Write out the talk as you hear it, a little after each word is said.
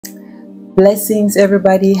Blessings,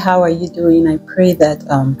 everybody. How are you doing? I pray that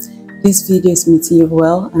this video is meeting you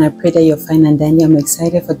well, and I pray that you're fine and dandy. I'm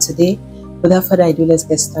excited for today. Without further ado, let's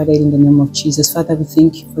get started in the name of Jesus. Father, we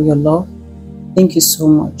thank you for your love. Thank you so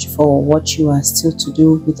much for what you are still to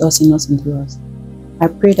do with us, in us, and through us. I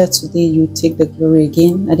pray that today you take the glory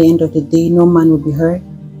again. At the end of the day, no man will be heard,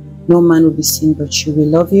 no man will be seen but you. We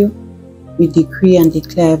love you. We decree and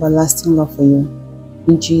declare everlasting love for you.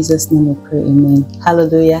 In Jesus' name we pray, amen.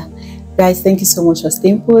 Hallelujah. Guys, thank you so much for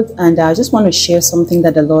staying put, and I just want to share something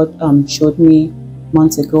that the Lord showed me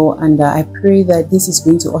months ago, and I pray that this is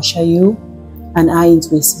going to usher you and I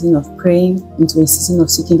into a season of praying, into a season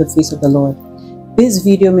of seeking the face of the Lord. This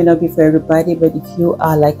video may not be for everybody, but if you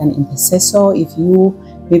are like an intercessor, if you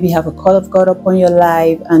maybe have a call of God upon your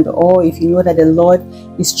life, and or if you know that the Lord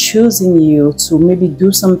is choosing you to maybe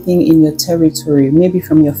do something in your territory, maybe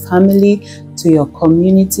from your family to your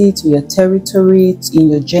community, to your territory,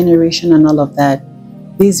 in your generation and all of that,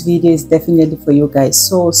 this video is definitely for you guys.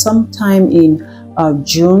 So sometime in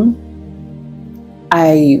June,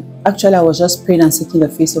 I was just praying and seeking the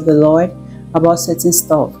face of the Lord about certain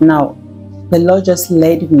stuff. Now, the Lord just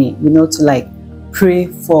led me, to like pray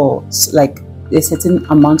for like a certain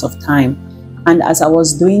amount of time. And as I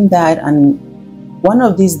was doing that, and one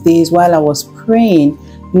of these days while I was praying,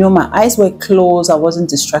 my eyes were closed. I wasn't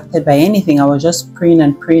distracted by anything. I was just praying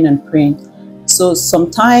and praying and praying. So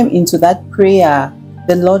sometime into that prayer,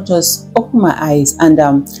 the Lord just opened my eyes, and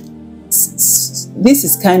this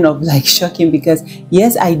is kind of like shocking because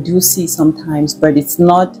yes, I do see sometimes, but it's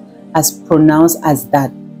not as pronounced as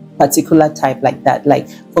that particular type, like that, like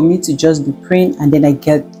for me to just be praying and then I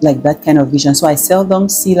get like that kind of vision. So I seldom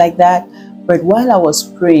see like that, but while I was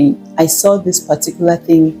praying, I saw this particular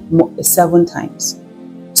thing 7 times.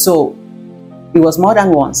 So it was more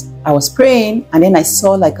than once. I was praying and then I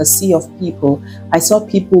saw like a sea of people. I saw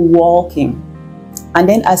people walking, and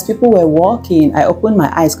then as people were walking, I opened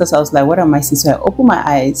my eyes because I was like, what am I seeing? So I opened my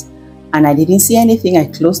eyes and I didn't see anything. I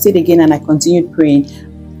closed it again and I continued praying.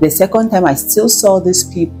 The second time, I still saw these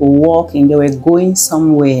people walking. They were going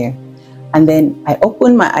somewhere. And then I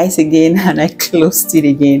opened my eyes again and I closed it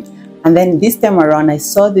again. And then this time around, I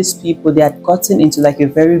saw these people. They had gotten into like a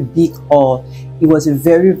very big hall. It was a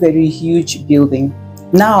very, very huge building.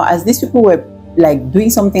 Now, as these people were like doing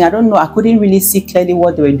something, I don't know, I couldn't really see clearly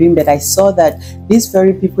what they were doing, but I saw that these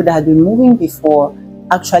very people that had been moving before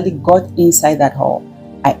actually got inside that hall.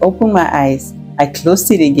 I opened my eyes. I closed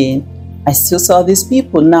it again. I still saw these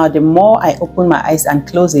people. Now, the more I open my eyes and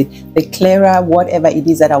close it, the clearer whatever it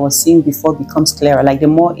is that I was seeing before becomes clearer. Like the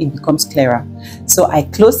more it becomes clearer. So I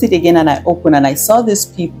closed it again and I opened and I saw these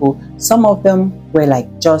people. Some of them were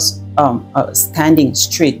like just standing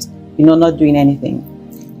straight, not doing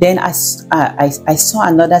anything. Then I saw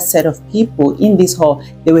another set of people in this hall.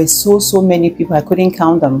 There were so many people, I couldn't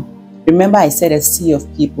count them. Remember, I said a sea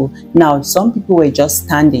of people. Now, some people were just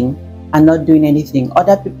standing and not doing anything.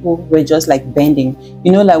 Other people were just like bending,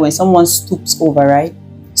 like when someone stoops over, right?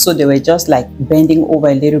 So they were just like bending over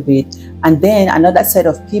a little bit. And then another set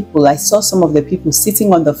of people, I saw some of the people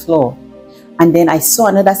sitting on the floor. And then I saw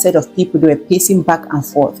another set of people. They were pacing back and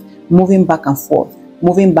forth, moving back and forth,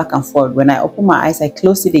 moving back and forth. When I opened my eyes, I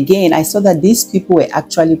closed it again. I saw that these people were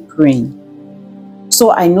actually praying.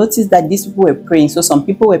 So I noticed that these people were praying. So some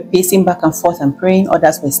people were pacing back and forth and praying.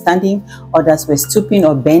 Others were standing. Others were stooping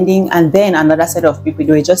or bending. And then another set of people,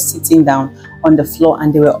 they were just sitting down on the floor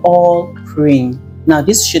and they were all praying. Now,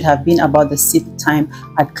 this should have been about the 6th time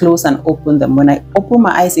I closed and opened them. When I opened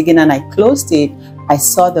my eyes again and I closed it, I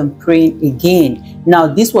saw them praying again. Now,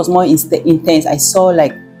 this was more intense. I saw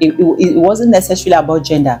like, it wasn't necessarily about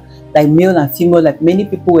gender, like male and female, like many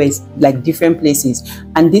people were like different places.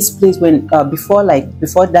 And this place, when before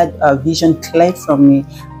that vision cleared from me,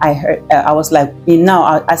 I heard, I was like,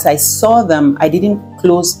 now as I saw them, I didn't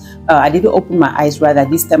open my eyes rather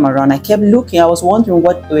this time around. I kept looking. I was wondering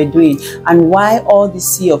what they were doing and why all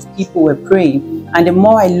this sea of people were praying. And the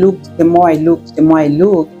more I looked, the more I looked, the more I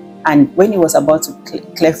looked. And when it was about to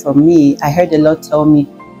clear from me, I heard the Lord tell me,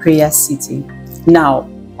 Prayer City. Now,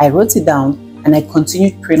 I wrote it down and I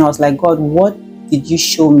continued praying. I was like, God, what did you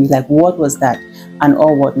show me? Like, what was that? And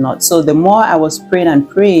all whatnot. So the more I was praying and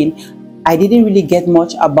praying, I didn't really get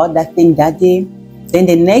much about that thing that day. Then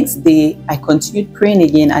the next day, I continued praying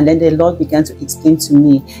again. And then the Lord began to explain to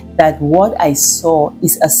me that what I saw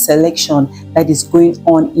is a selection that is going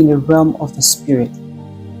on in the realm of the spirit.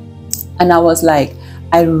 And I was like,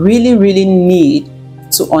 I really, really need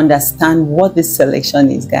to understand what this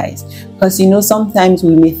selection is, guys. Because sometimes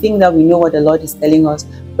we may think that we know what the Lord is telling us,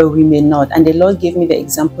 but we may not. And the Lord gave me the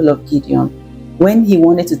example of Gideon. when he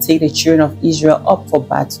wanted to take the children of Israel up for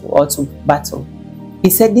battle or to battle, he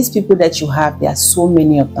said, these people that you have, there are so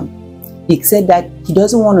many of them. He said that he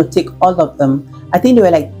doesn't want to take all of them. I think they were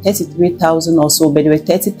like 33,000 or so, but they were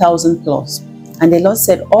 30,000 plus. And the Lord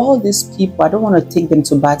said, all these people, I don't want to take them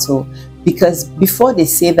to battle, because before they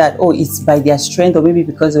say that, oh, it's by their strength, or maybe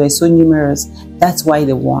because they were so numerous, that's why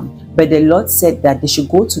they won. But the Lord said that they should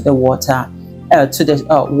go to the water,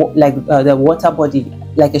 the water body,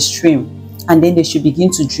 like a stream, and then they should begin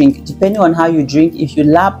to drink. Depending on how you drink, if you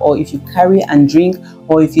lap or if you carry and drink,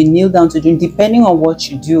 or if you kneel down to drink, depending on what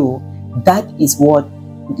you do, that is what,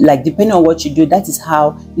 depending on what you do, that is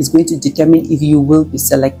how it's going to determine if you will be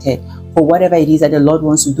selected for whatever it is that the Lord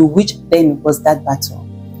wants to do, which then was that battle.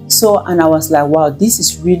 So, and I was like, wow, this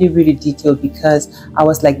is really, really detailed, because I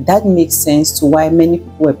was like, that makes sense to why many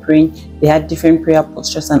people were praying. They had different prayer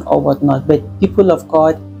postures and all whatnot. But people of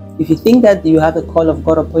God, if you think that you have a call of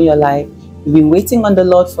God upon your life, you've been waiting on the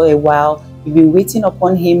Lord for a while, you've been waiting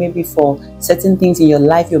upon Him maybe for certain things in your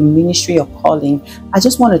life, your ministry, your calling, I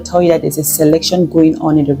just want to tell you that there's a selection going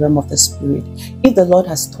on in the realm of the Spirit. If the Lord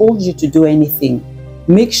has told you to do anything,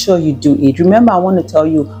 make sure you do it. Remember, I want to tell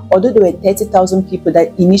you, although there were 30,000 people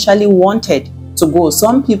that initially wanted to go,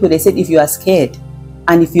 some people, they said, if you are scared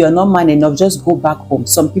and if you are not man enough, just go back home.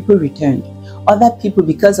 Some people returned. Other people,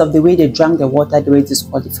 because of the way they drank the water, they were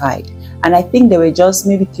disqualified. And I think there were just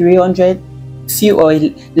maybe 300, few or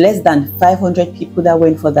less than 500 people that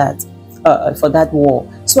went for that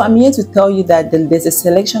war. So I'm here to tell you that there's a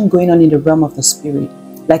selection going on in the realm of the Spirit.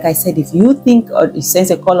 Like I said, if you think or you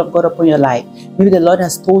sense a call of God upon your life, maybe the Lord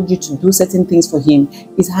has told you to do certain things for Him,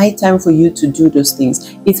 it's high time for you to do those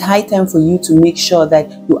things. It's high time for you to make sure that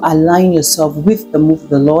you align yourself with the move of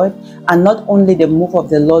the Lord, and not only the move of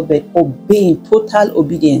the Lord, but obeying, total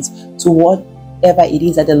obedience to whatever it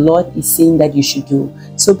is that the Lord is saying that you should do.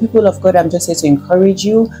 So people of God, I'm just here to encourage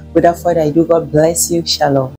you. Without further ado, God bless you. Shalom.